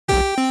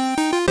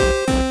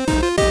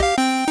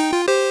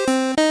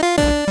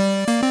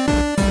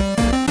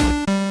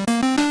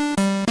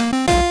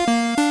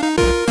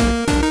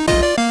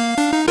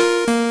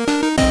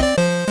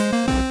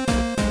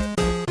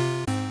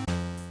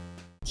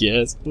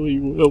Yes, we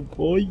will,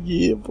 boy.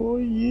 Yeah,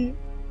 boy. Yeah.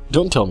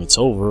 Don't tell me it's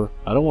over.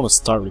 I don't want to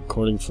start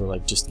recording for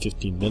like just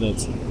 15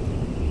 minutes.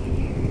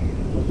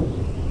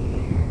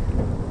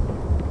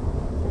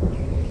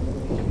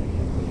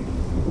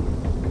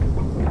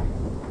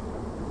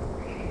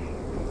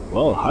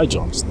 Well, hi,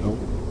 Jon Snow.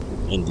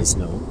 In the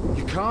snow.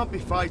 You can't be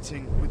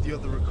fighting with the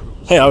other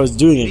recruits. Hey, I was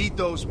doing it. You need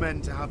those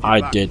men to have your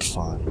I back. did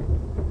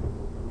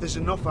fine. There's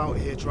enough out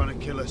here trying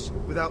to kill us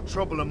without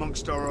trouble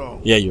amongst our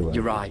own. Yeah, you're right.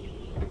 You're right.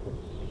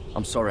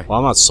 I'm sorry. Well,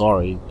 I'm not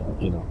sorry,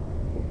 you know.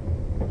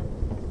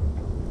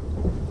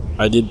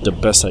 I did the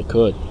best I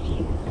could.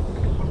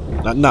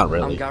 Not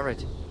really. I'm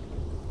Gared.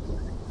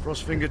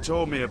 Frostfinger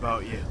told me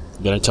about you.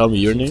 You gonna tell me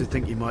your Seemed to name?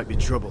 think you might be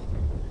trouble.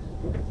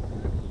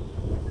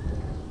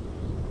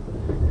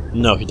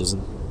 No, he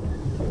doesn't.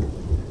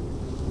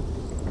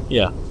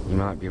 Yeah. You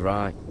might be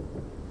right.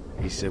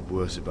 He said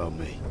worse about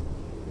me.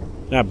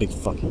 Not a big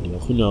fucking deal.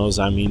 Who knows?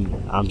 I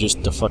mean, I'm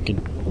just a fucking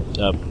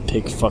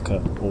pig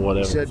fucker or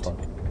whatever. He said, fuck.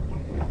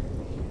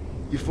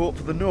 You fought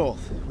for the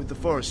North with the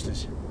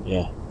Forresters.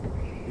 Yeah.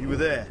 You were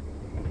there.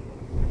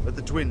 At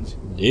the Twins.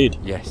 Indeed.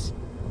 Yes.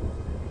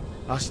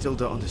 I still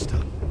don't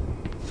understand.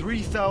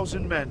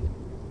 3,000 men,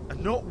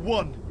 and not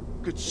one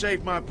could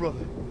save my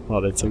brother.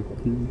 Oh, that's so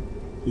cool.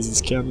 This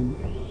is canon.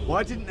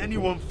 Why didn't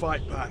anyone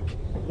fight back?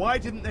 Why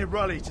didn't they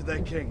rally to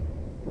their king?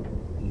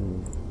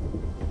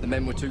 The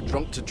men were too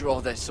drunk to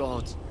draw their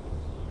swords.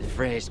 The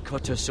Freys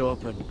cut us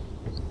open.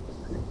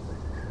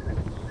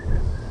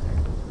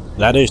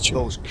 That is true.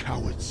 Those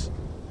cowards.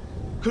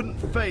 Couldn't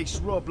face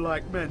Rob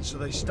like men, so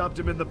they stabbed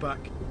him in the back.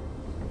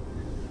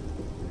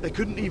 They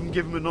couldn't even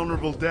give him an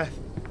honourable death.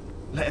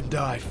 Let him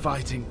die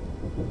fighting.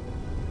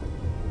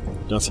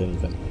 Don't say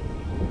anything.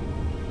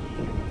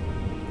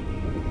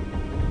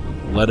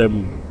 Let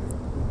him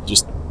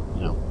just,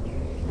 you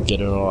know, get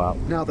it all out.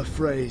 Now the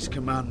Freys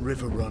command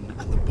River Run,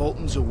 and the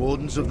Boltons are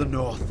wardens of the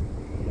North.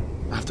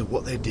 After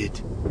what they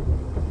did,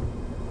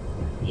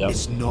 Yep.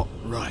 it's not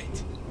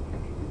right.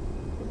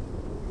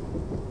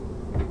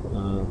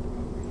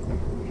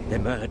 They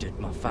murdered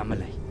my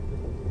family.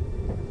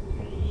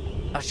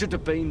 I should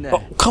have been there.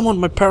 Oh, come on,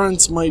 my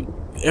parents, my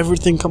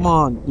everything, come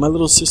on. My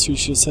little sister,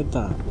 should have said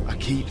that. I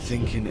keep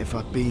thinking if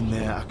I'd been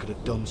there, I could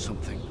have done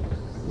something.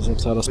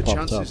 But But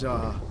chances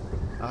are,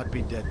 I'd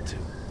be dead too.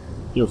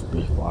 You'll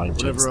be fine.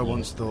 Whatever I James,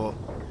 once thought,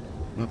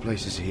 my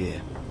place is here.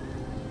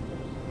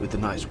 With the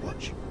Night's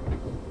Watch.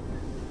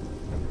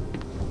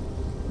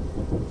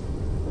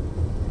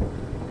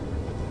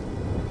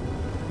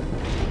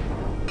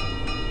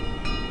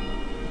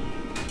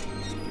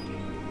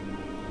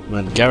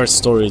 Man, Gared's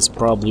story is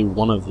probably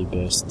one of the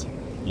best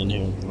in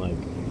here, like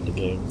the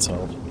game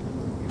itself.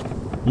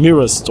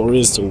 Mira's story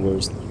is the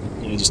worst.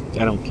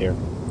 I don't care.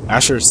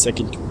 Asher's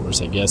second to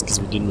worst, I guess, because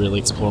we didn't really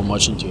explore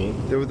much into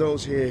it. There are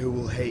those here who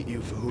will hate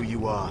you for who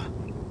you are.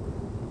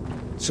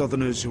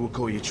 Southerners who will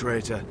call you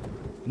traitor.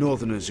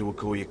 Northerners who will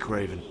call you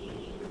craven.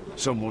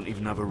 Some won't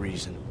even have a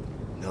reason.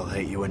 They'll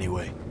hate you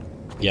anyway.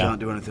 You Yeah. can't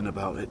do anything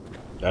about it.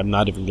 I'm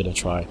not even gonna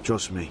try.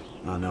 Trust me,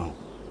 I know.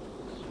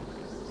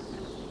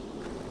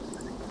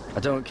 I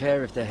don't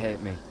care if they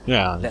hate me.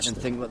 Yeah, Let them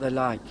think what they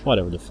like.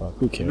 whatever the fuck,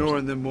 who cares?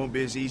 Ignoring them won't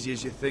be as easy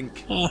as you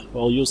think.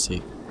 Well, you'll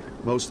see.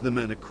 Most of the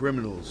men are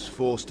criminals,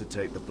 forced to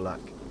take the black.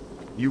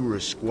 You were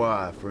a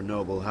squire for a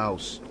noble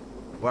house.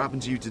 What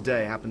happened to you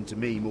today happened to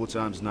me more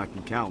times than I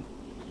can count.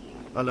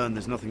 I learned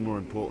there's nothing more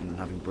important than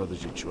having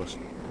brothers you trust.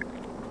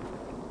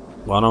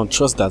 Well, I don't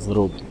trust that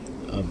little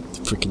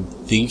freaking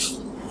thief.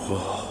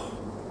 Oh,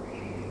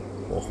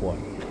 what?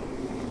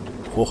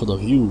 Oh, the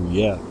view,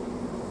 yeah.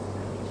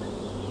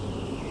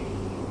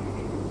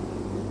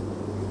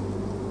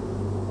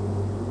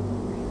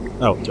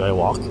 Oh, do I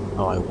walk?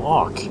 Oh, I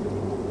walk.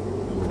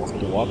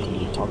 You walk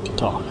and you talk to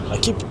talk. I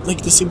keep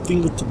like the same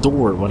thing with the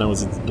door. When I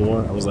was at the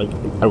door, I was like,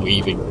 are we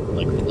even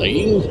like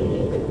playing?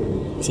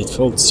 Because it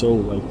felt so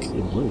like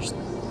immersed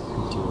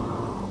into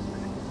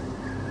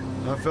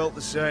it. I felt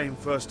the same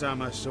first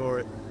time I saw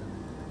it.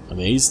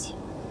 Amazed?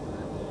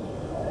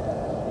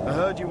 I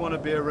heard you want to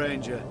be a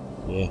ranger.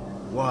 Yeah.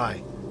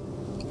 Why?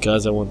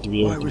 Because I want to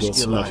be Why able to go risk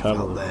see your my life out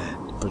family. there?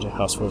 Protect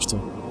House Forrester.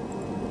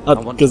 I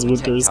Not want because to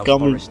winter protect is House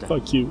coming. Forrester.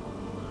 Fuck you.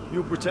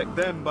 You'll protect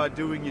them by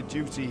doing your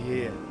duty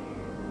here.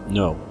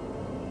 No.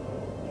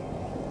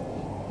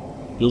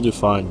 You'll do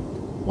fine.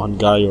 One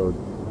guy or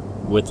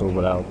with or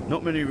without.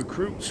 Not many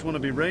recruits want to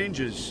be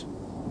rangers.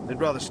 They'd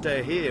rather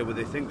stay here where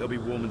they think they'll be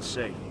warm and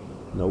safe.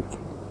 Nope.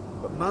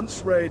 But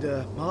Mance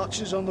Raider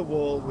marches on the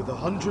wall with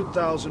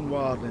 100,000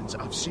 wildlings.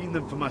 I've seen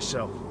them for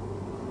myself.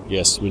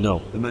 Yes, we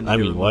know. The men I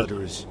here mean, are what?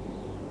 murderers,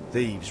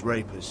 thieves,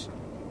 rapers.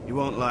 You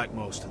won't like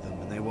most of them,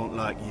 and they won't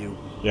like you.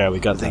 Yeah, we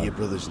got But they're that. your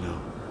brothers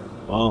now.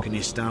 Well, Can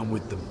you stand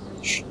with them?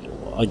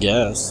 I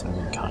guess. I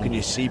mean, Can kind you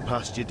of. see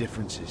past your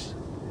differences?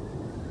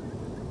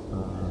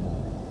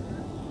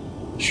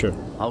 Sure.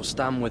 I'll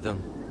stand with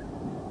them.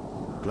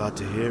 Glad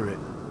to hear it.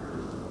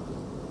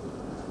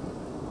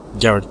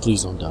 Gared,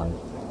 please don't die.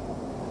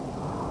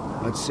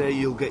 I'd say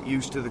you'll get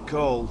used to the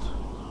cold,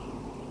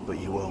 but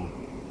you won't.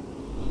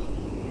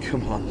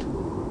 Come on.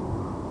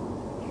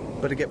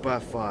 Better get by a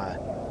fire,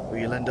 or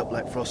you'll end up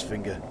like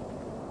Frostfinger.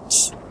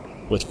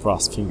 With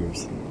frost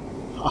fingers.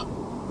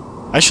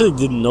 I actually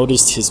didn't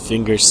notice his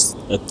fingers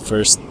at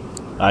first.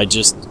 I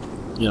just,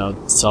 you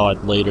know, saw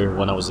it later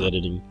when I was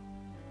editing.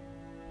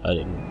 I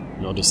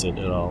didn't notice it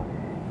at all.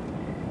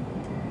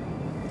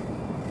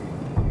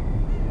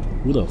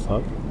 Who the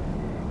fuck?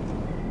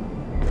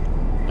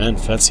 Man,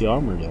 fancy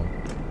armor though.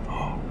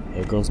 Oh,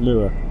 there goes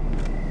Mira.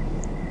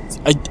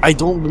 I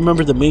don't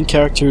remember the main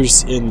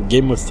characters in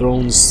Game of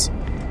Thrones,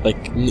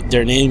 like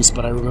their names,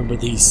 but I remember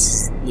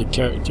the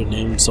character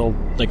names, so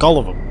like all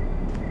of them.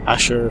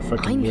 Asher,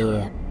 fucking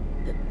Mira. Here,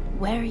 but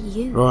where are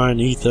you? Rowan,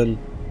 Ethan,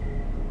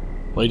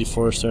 Lady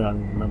Forrester, I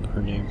don't remember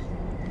her name.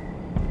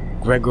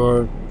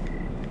 Gregor,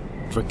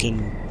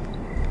 freaking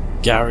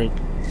Gared.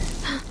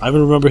 I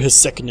even remember his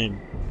second name.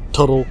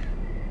 Total.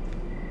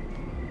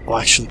 Oh,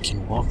 actually,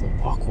 can walk.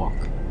 Walk.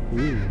 Ooh,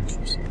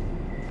 interesting.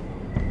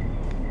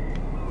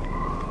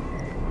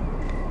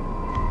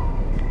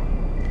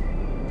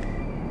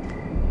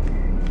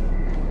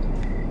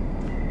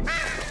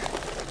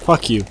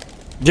 Fuck you.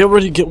 They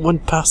already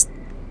went past.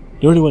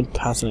 They already went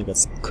past and I got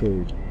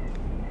screwed.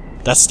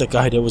 That's the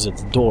guy that was at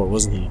the door,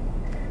 wasn't he?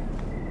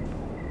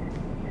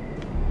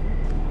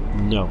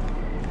 No.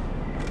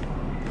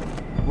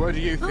 Where do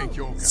you think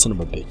you're going? Son of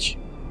a bitch.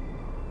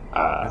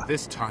 At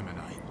this time of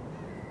night?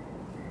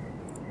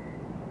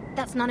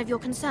 That's none of your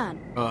concern.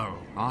 Oh,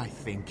 I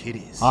think it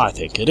is. I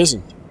think it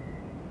isn't.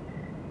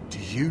 Do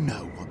you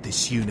know what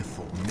this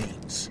uniform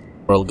means?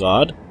 Royal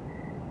God?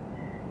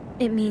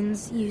 It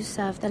means you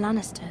serve the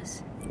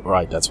Lannisters.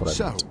 Right, that's what I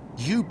So, meant.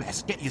 you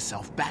best get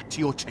yourself back to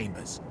your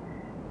chambers.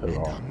 And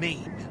I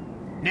mean,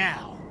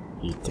 now.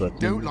 You If you threatened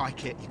don't me.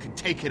 like it, you can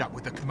take it up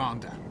with the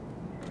commander.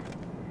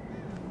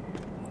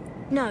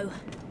 No,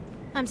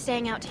 I'm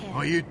staying out here.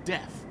 Are you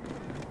deaf?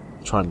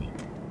 Try me.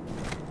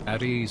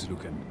 At ease,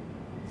 Lucan.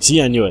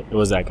 See, I knew it. It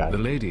was that guy. The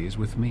lady is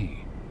with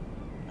me.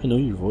 I know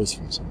your voice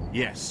from somewhere.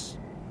 Yes,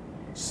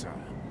 sir.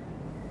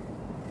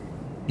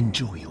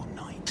 Enjoy your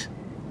night.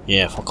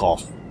 Yeah, fuck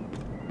off.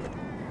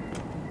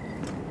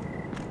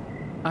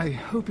 I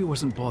hope he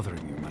wasn't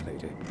bothering you, my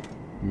lady.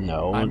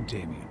 No. I'm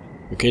Damien.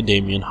 Okay,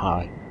 Damien,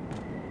 hi.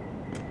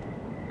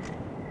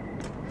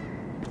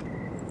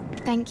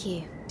 Thank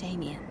you,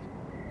 Damien.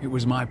 It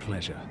was my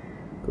pleasure.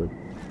 Good.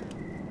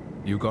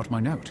 You got my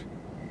note.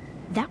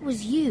 That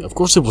was you. Of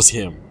course it was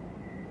him.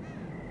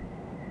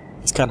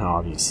 It's kinda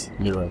obvious.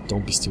 Mira,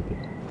 don't be stupid.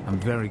 I'm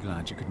very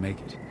glad you could make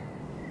it.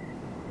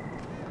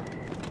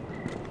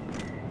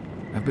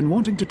 I've been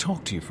wanting to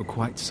talk to you for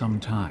quite some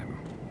time.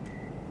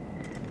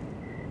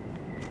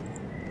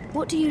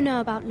 What do you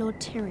know about Lord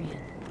Tyrion?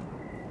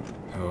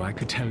 Oh, I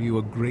could tell you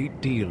a great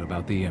deal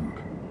about the imp.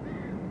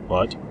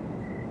 What?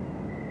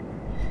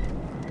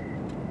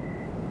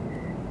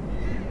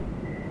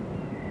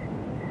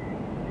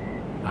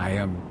 I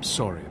am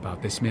sorry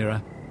about this,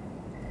 Mira.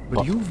 But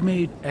What? you've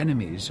made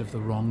enemies of the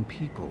wrong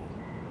people.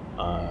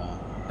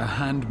 A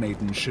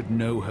handmaiden should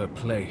know her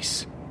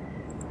place.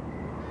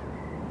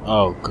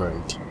 Oh,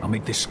 great. I'll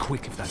make this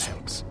quick if that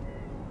helps.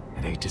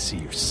 I'd hate to see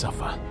you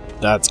suffer.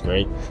 That's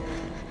great.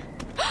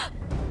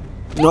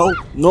 No,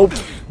 nope,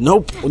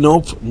 nope,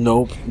 nope,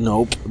 nope,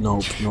 nope, nope,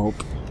 nope, nope,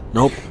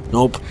 nope,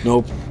 nope,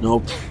 nope,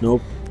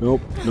 nope,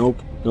 nope, nope,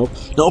 nope,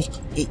 nope.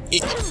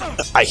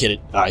 I hit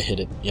it. I hit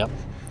it. Yep.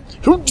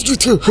 Nope,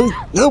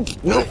 nope,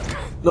 nope.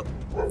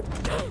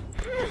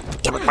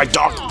 Damn it, my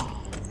dog.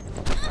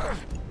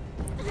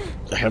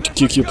 I have to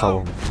QQ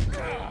problem.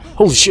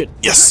 Holy shit!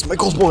 Yes, my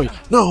gold boy.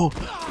 No,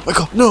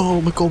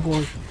 my gold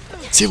boy.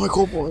 Save my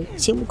gold boy.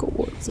 Save my gold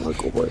boy. Save my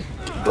gold boy.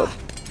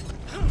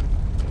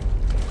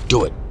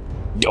 Do it.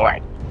 Do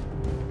it.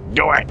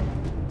 Do it.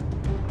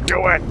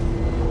 Do it.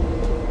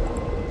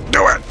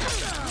 Do it.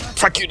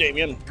 Fuck you,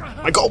 Damien.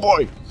 My gold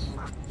boy.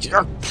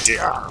 Yeah.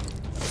 Yeah.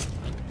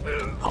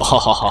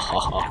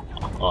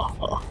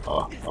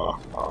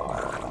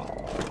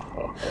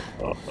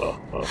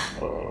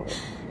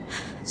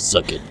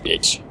 Suck it,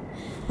 bitch.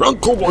 Run,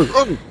 cowboy,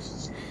 run!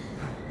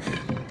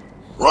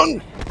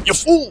 Run, you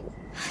fool!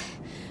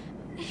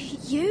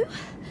 You?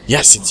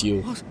 Yes, it's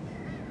you.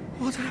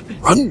 What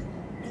happened? Run!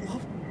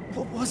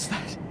 What was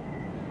that?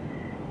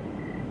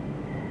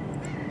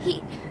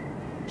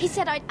 He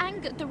said I'd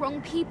angered the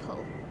wrong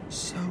people.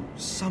 So,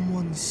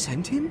 someone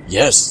sent him?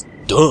 Yes,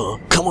 duh.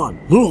 Come on,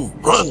 move,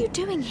 What are run! you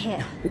doing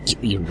here?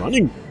 You're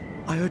running?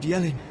 I heard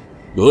yelling.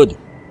 Good.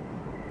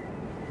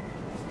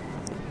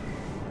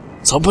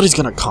 Somebody's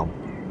gonna come.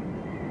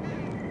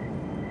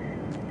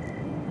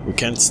 We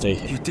can't stay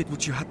here. You did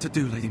what you had to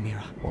do, Lady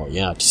Mira. Well,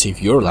 yeah, to save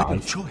your I had no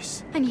life.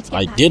 choice. I need to get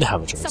I back. did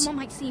have a choice. Someone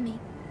might see me.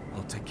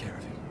 I'll take care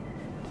of him.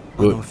 I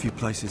Good. know a few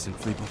places in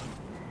Fleabot.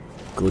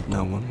 Good.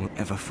 No one will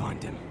ever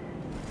find him.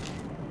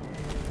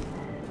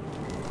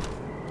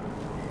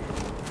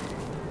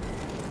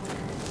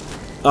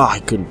 Ah, I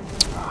couldn't.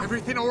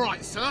 Everything all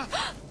right, sir?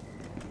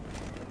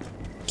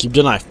 Keep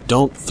the knife.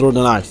 Don't throw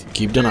the knife.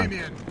 Keep the knife.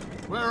 Damien,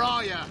 where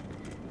are you?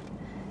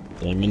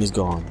 Damien is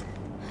gone.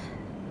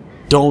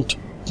 Don't.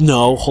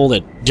 No, hold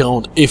it.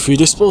 Don't. If you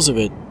dispose of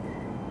it,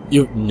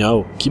 you.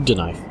 No. Keep the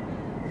knife.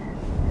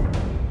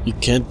 You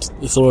can't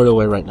throw it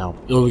away right now.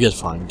 It'll get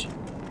fined.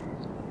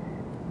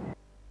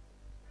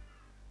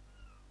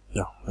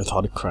 Yeah, I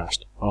thought it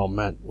crashed. Oh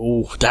man.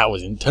 Oh, that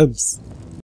was intense.